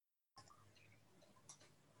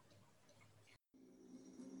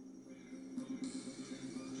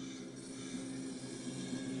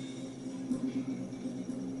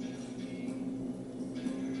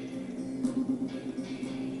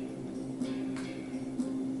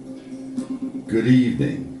Good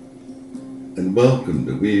evening, and welcome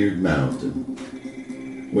to Wyrd Mountain,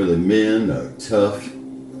 where the men are tough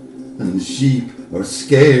and the sheep are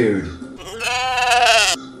scared.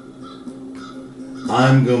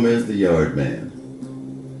 I'm Gomez the Yard Man.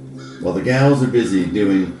 While the gals are busy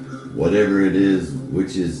doing whatever it is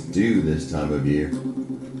witches do this time of year,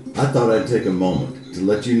 I thought I'd take a moment to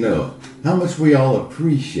let you know how much we all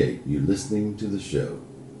appreciate you listening to the show.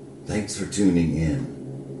 Thanks for tuning in.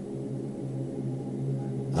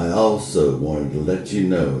 I also wanted to let you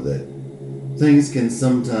know that things can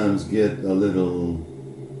sometimes get a little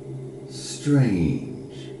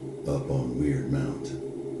strange up on Wyrd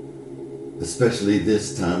Mountain. Especially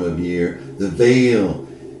this time of year. The veil,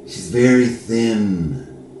 she's very thin.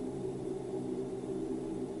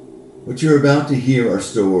 What you're about to hear are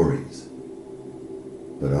stories.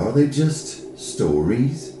 But are they just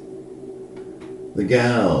stories? The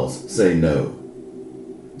gals say no.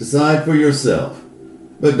 Decide for yourself.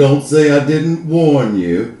 But don't say I didn't warn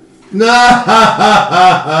you. Nah!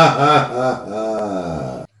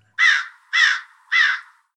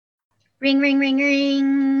 Ring, ring, ring,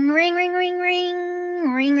 ring, ring, ring, ring, ring,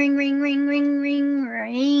 ring, ring, ring, ring, ring, ring,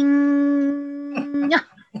 ring.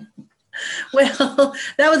 Well,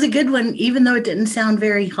 that was a good one, even though it didn't sound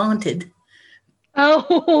very haunted.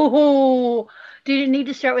 Oh, did it need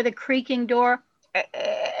to start with a creaking door?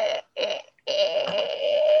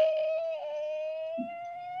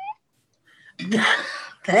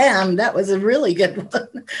 Damn, that was a really good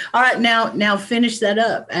one. All right, now finish that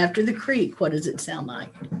up. After the creak, what does it sound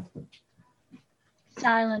like?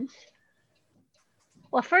 Silence.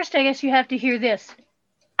 Well, first, I guess you have to hear this.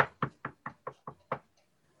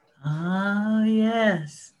 Oh,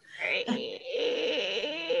 yes.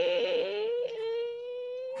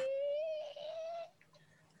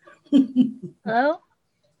 Hello?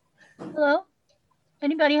 Hello?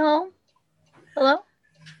 Anybody home? Hello?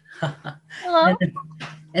 Hello?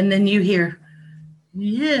 And then you hear,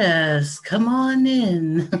 yes, come on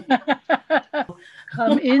in.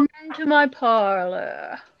 Come into my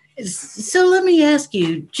parlor. So let me ask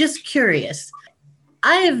you, just curious.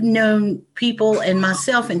 I have known people, and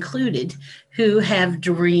myself included, who have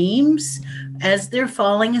dreams as they're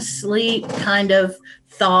falling asleep, kind of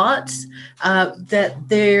thoughts that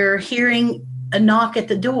they're hearing a knock at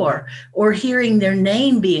the door or hearing their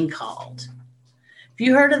name being called. Have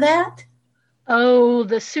you heard of that? Oh,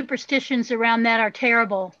 the superstitions around that are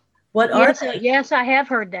terrible. What are they? Yes, I have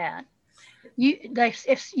heard that.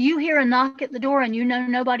 If you hear a knock at the door and you know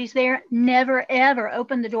nobody's there, never ever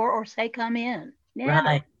open the door or say come in.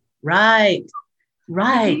 Never. Right.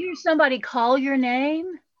 If you hear somebody call your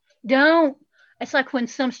name, don't. It's like when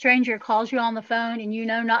some stranger calls you on the phone and you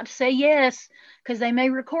know not to say yes because they may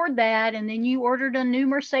record that, and then you ordered a new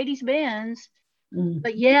Mercedes Benz.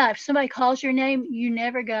 But yeah, if somebody calls your name, you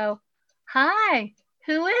never go, hi,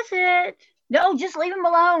 who is it? No, just leave them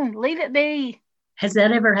alone. Leave it be. Has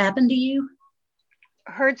that ever happened to you?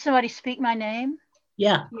 Heard somebody speak my name?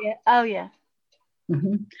 Yeah. Yeah. Oh, yeah.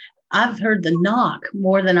 Mm-hmm. I've heard the knock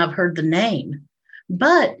more than I've heard the name.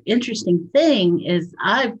 But interesting thing is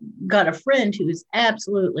I've got a friend who is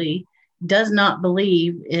absolutely does not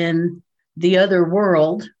believe in the other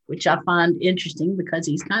world, which I find interesting because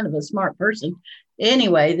he's kind of a smart person.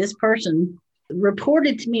 Anyway, this person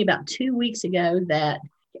reported to me about 2 weeks ago that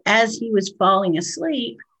as he was falling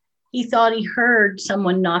asleep, he thought he heard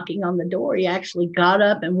someone knocking on the door. He actually got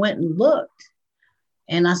up and went and looked.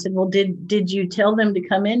 And I said, well, did you tell them to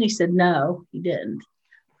come in? He said, no, he didn't.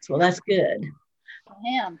 So, well, that's good.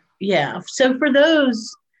 Damn. Yeah. So for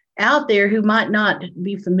those out there who might not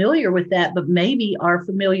be familiar with that, but maybe are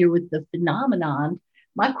familiar with the phenomenon,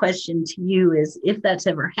 my question to you is, if that's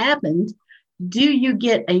ever happened, do you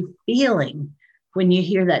get a feeling when you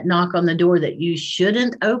hear that knock on the door that you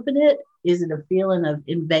shouldn't open it? Is it a feeling of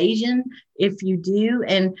invasion? If you do,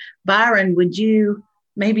 and Byron, would you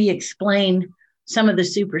maybe explain some of the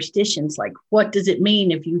superstitions? Like, what does it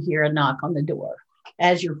mean if you hear a knock on the door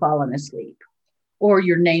as you're falling asleep or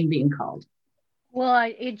your name being called?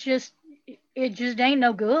 Well, it just ain't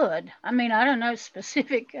no good. I mean, I don't know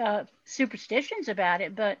specific superstitions about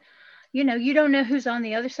it, but you don't know who's on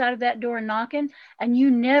the other side of that door knocking, and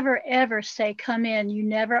you never ever say come in. You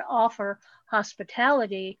never offer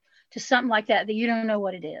hospitality to something like that you don't know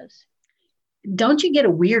what it is. Don't you get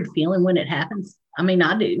a weird feeling when it happens? I mean,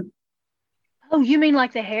 I do. Oh, you mean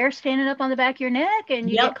like the hair standing up on the back of your neck and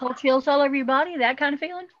you get cold chills all over your body? That kind of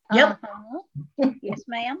feeling? Yep. Yes,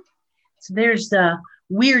 ma'am. So there's a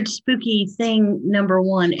weird, spooky thing, number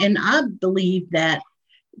one. And I believe that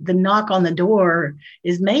the knock on the door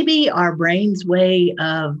is maybe our brain's way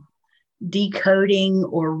of decoding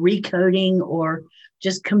or recoding or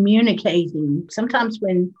just communicating. Sometimes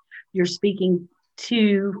when you're speaking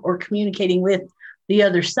to or communicating with the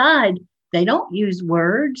other side, they don't use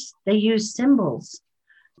words, they use symbols.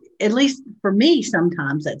 At least for me,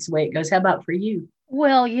 sometimes that's the way it goes. How about for you?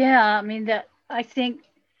 Well, yeah, I mean that I think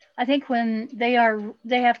when they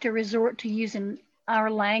have to resort to using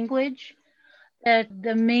our language, that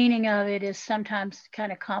the meaning of it is sometimes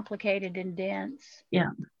kind of complicated and dense.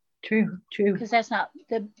 Yeah, true. Because that's not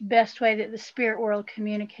the best way that the spirit world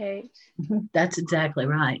communicates. That's exactly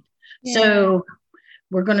right. Yeah. So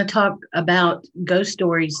we're going to talk about ghost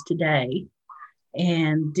stories today.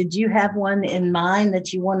 And did you have one in mind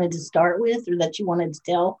that you wanted to start with or that you wanted to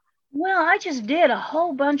tell? Well, I just did a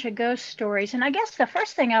whole bunch of ghost stories. And I guess the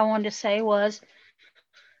first thing I wanted to say was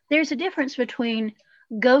there's a difference between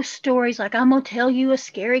ghost stories, like I'm going to tell you a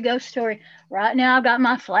scary ghost story. Right now, I've got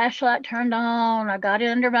my flashlight turned on. I got it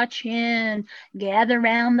under my chin. Gather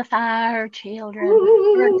round the fire, children,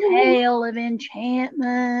 for a tale of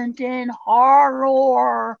enchantment and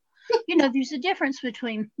horror. There's a difference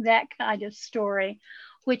between that kind of story,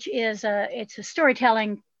 which is it's a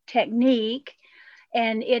storytelling technique,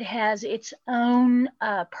 and it has its own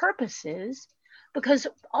purposes, because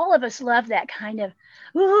all of us love that kind of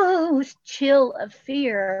chill of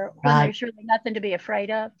fear when there's really nothing to be afraid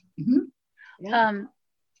of. Mm-hmm. Yeah.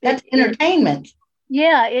 That's entertainment.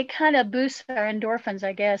 It kind of boosts our endorphins,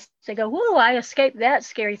 I guess. They go, whoo, I escaped that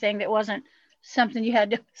scary thing that wasn't something you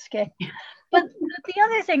had to escape. But the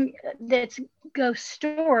other thing that's ghost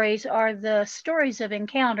stories are the stories of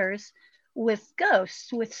encounters with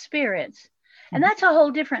ghosts, with spirits. And that's a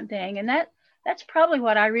whole different thing. And that's probably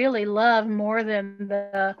what I really love more than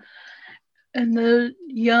the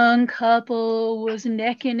young couple was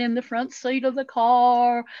necking in the front seat of the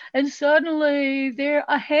car and suddenly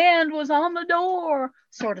a hand was on the door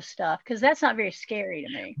sort of stuff, because that's not very scary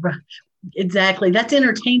to me. Right. Exactly. That's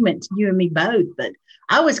entertainment to you and me both. But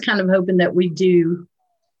I was kind of hoping that we do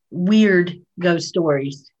weird ghost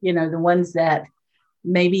stories, the ones that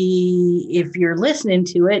maybe if you're listening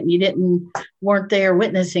to it and you weren't there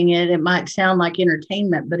witnessing it, it might sound like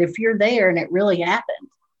entertainment. But if you're there and it really happened,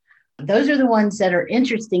 those are the ones that are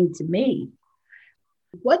interesting to me.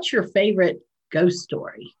 What's your favorite ghost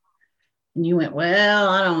story? And you went, well,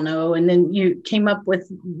 I don't know. And then you came up with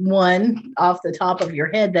one off the top of your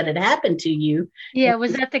head that had happened to you. Yeah,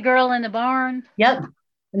 was that the girl in the barn? Yep.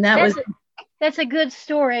 And that's a good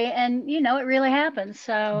story. And, it really happened.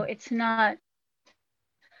 So it's not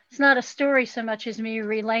a story so much as me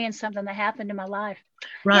relaying something that happened in my life.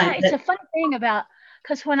 Right. Yeah, it's a fun thing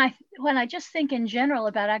because when I just think in general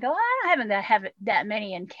about it, I go, I haven't have that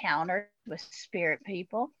many encounters with spirit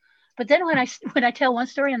people. But then when I tell one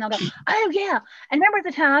story and they'll go, oh yeah, and remember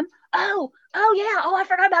the time? Oh yeah, I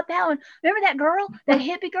forgot about that one. Remember that girl, that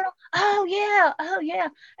hippie girl? Oh yeah,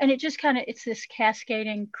 and it just it's this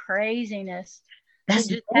cascading craziness that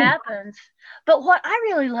just happens. But what I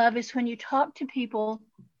really love is when you talk to people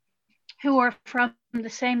who are from the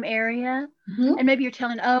same area, and maybe you're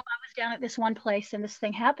telling, I was down at this one place and this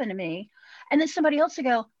thing happened to me, and then somebody else will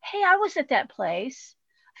go, hey, I was at that place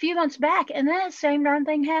a few months back and that same darn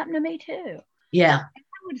thing happened to me too. Yeah. And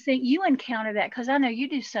I would think you encounter that, because I know you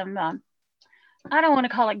do some I don't want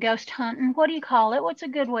to call it ghost hunting. What do you call it? What's a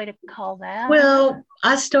good way to call that? Well,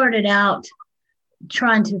 I started out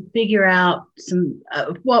trying to figure out some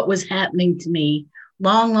what was happening to me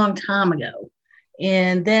long time ago.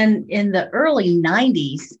 And then in the early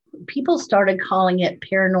 90s, people started calling it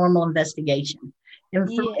paranormal investigation. And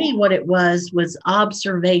for me, what it was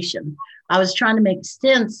observation. I was trying to make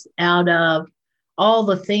sense out of all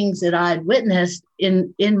the things that I'd witnessed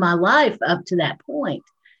in my life up to that point.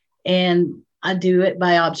 And I do it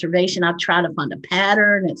by observation. I try to find a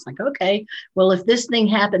pattern. It's like, okay, well, if this thing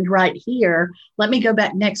happened right here, let me go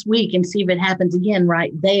back next week and see if it happens again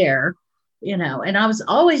right there. And I was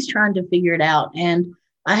always trying to figure it out. And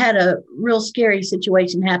I had a real scary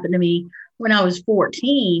situation happen to me when I was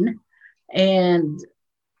 14. And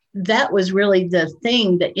that was really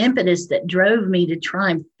the impetus that drove me to try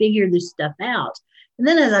and figure this stuff out. And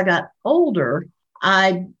then as I got older,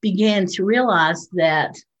 I began to realize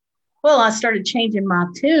that, I started changing my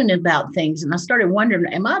tune about things. And I started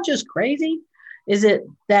wondering, am I just crazy? Is it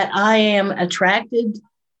that I am attracted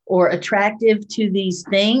or attractive to these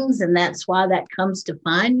things, and that's why that comes to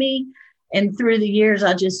find me? And through the years,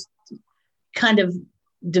 I just kind of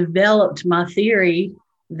developed my theory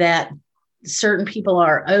that certain people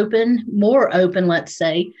are more open, let's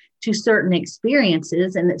say, to certain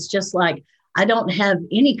experiences. And it's just like, I don't have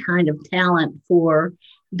any kind of talent for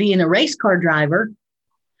being a race car driver,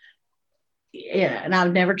 yeah, and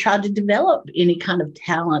I've never tried to develop any kind of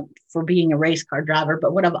talent for being a race car driver.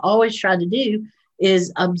 But what I've always tried to do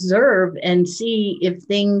is observe and see if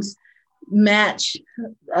things match,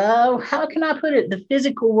 how can I put it, the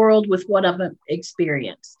physical world with what I've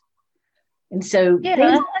experienced. And so, Yeah,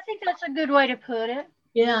 I think that's a good way to put it.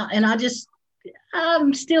 Yeah, and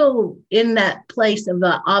I'm still in that place of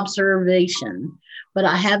observation, but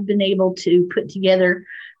I have been able to put together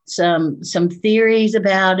some theories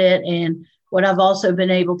about it. And what I've also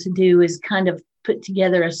been able to do is kind of put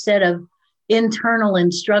together a set of internal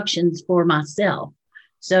instructions for myself.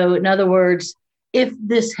 So in other words, if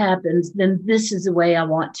this happens, then this is the way I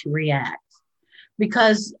want to react.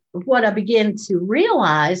 Because what I began to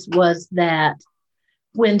realize was that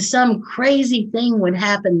when some crazy thing would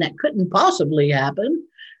happen that couldn't possibly happen,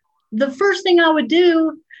 the first thing I would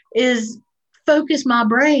do is focus my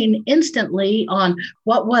brain instantly on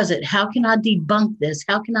what was it? How can I debunk this?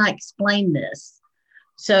 How can I explain this?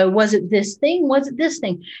 So was it this thing? Was it this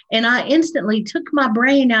thing? And I instantly took my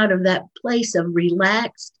brain out of that place of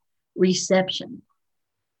relaxed reception,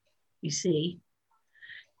 you see.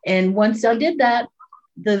 And once I did that,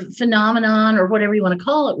 the phenomenon, or whatever you want to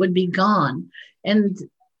call it, would be gone. And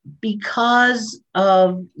because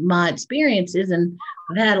of my experiences, and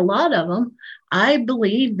I've had a lot of them, I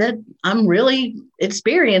believe that I'm really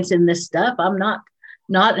experiencing this stuff. I'm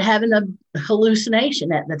not having a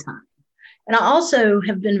hallucination at the time. And I also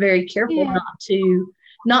have been very careful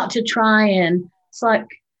not to try and, it's like,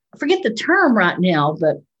 I forget the term right now,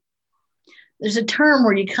 but there's a term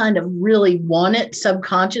where you kind of really want it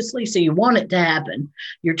subconsciously. So you want it to happen.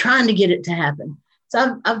 You're trying to get it to happen.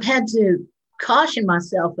 So I've had to caution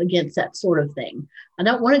myself against that sort of thing. I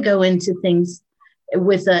don't want to go into things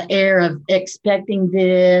with an air of expecting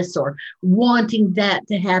this or wanting that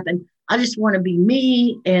to happen. I just want to be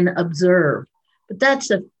me and observe. But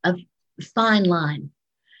that's a fine line.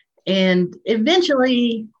 And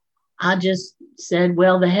eventually I just said,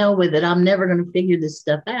 well, the hell with it. I'm never going to figure this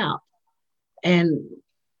stuff out. And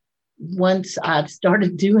once I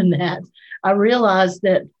started doing that, I realized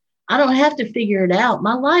that I don't have to figure it out.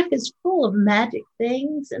 My life is full of magic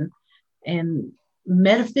things and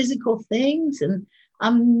metaphysical things. And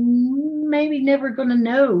I'm maybe never going to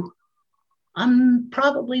know. I'm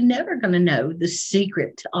probably never going to know the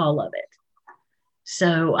secret to all of it.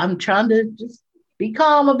 So I'm trying to just be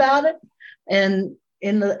calm about it. And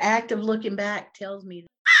in the act of looking back tells me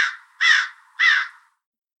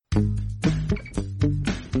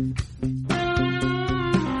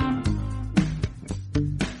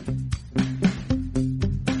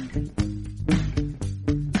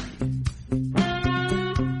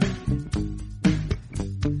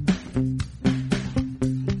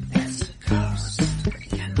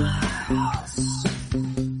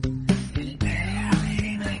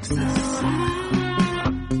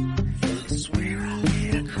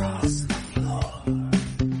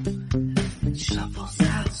shuffles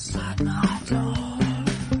outside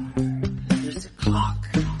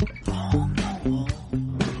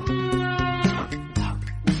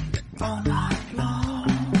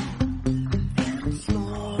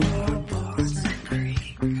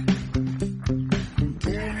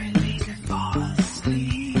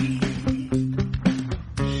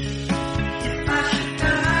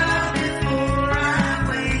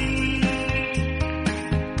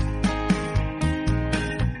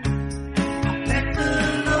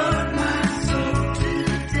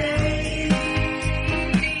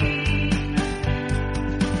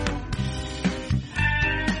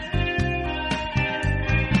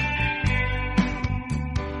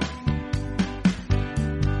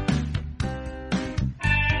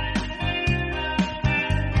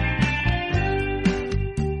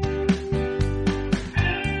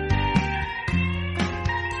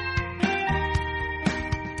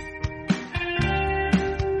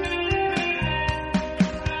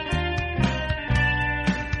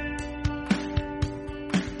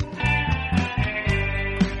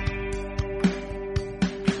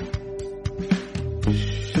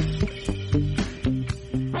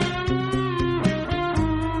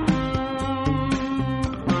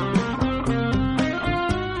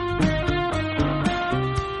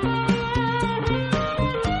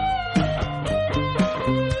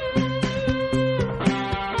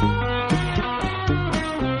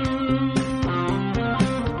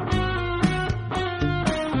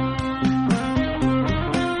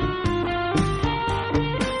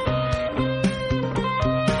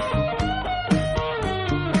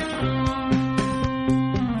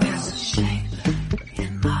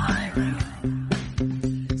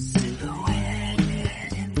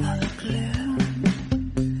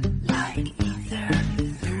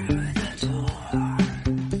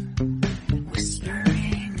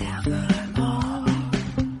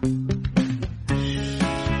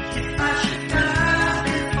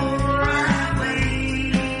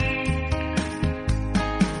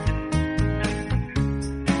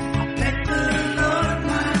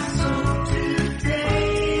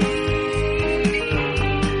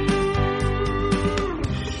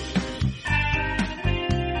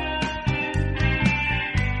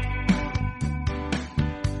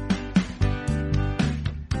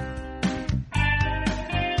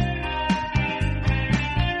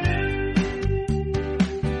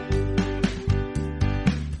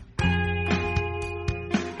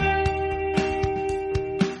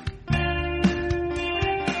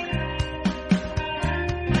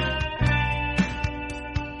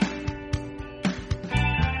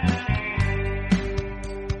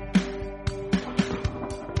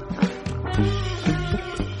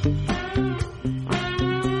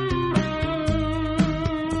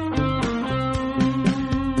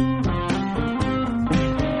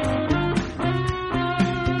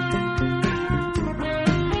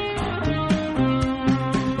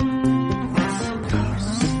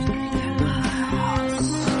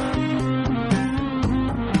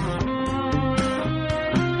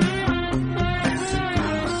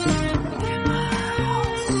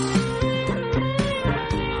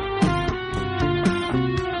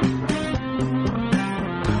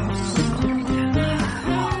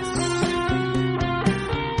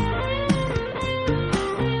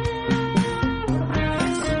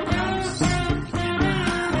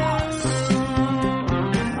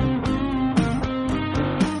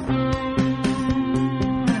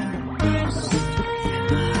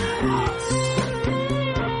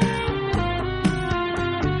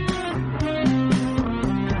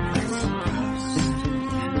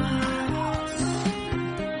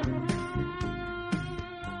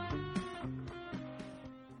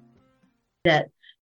at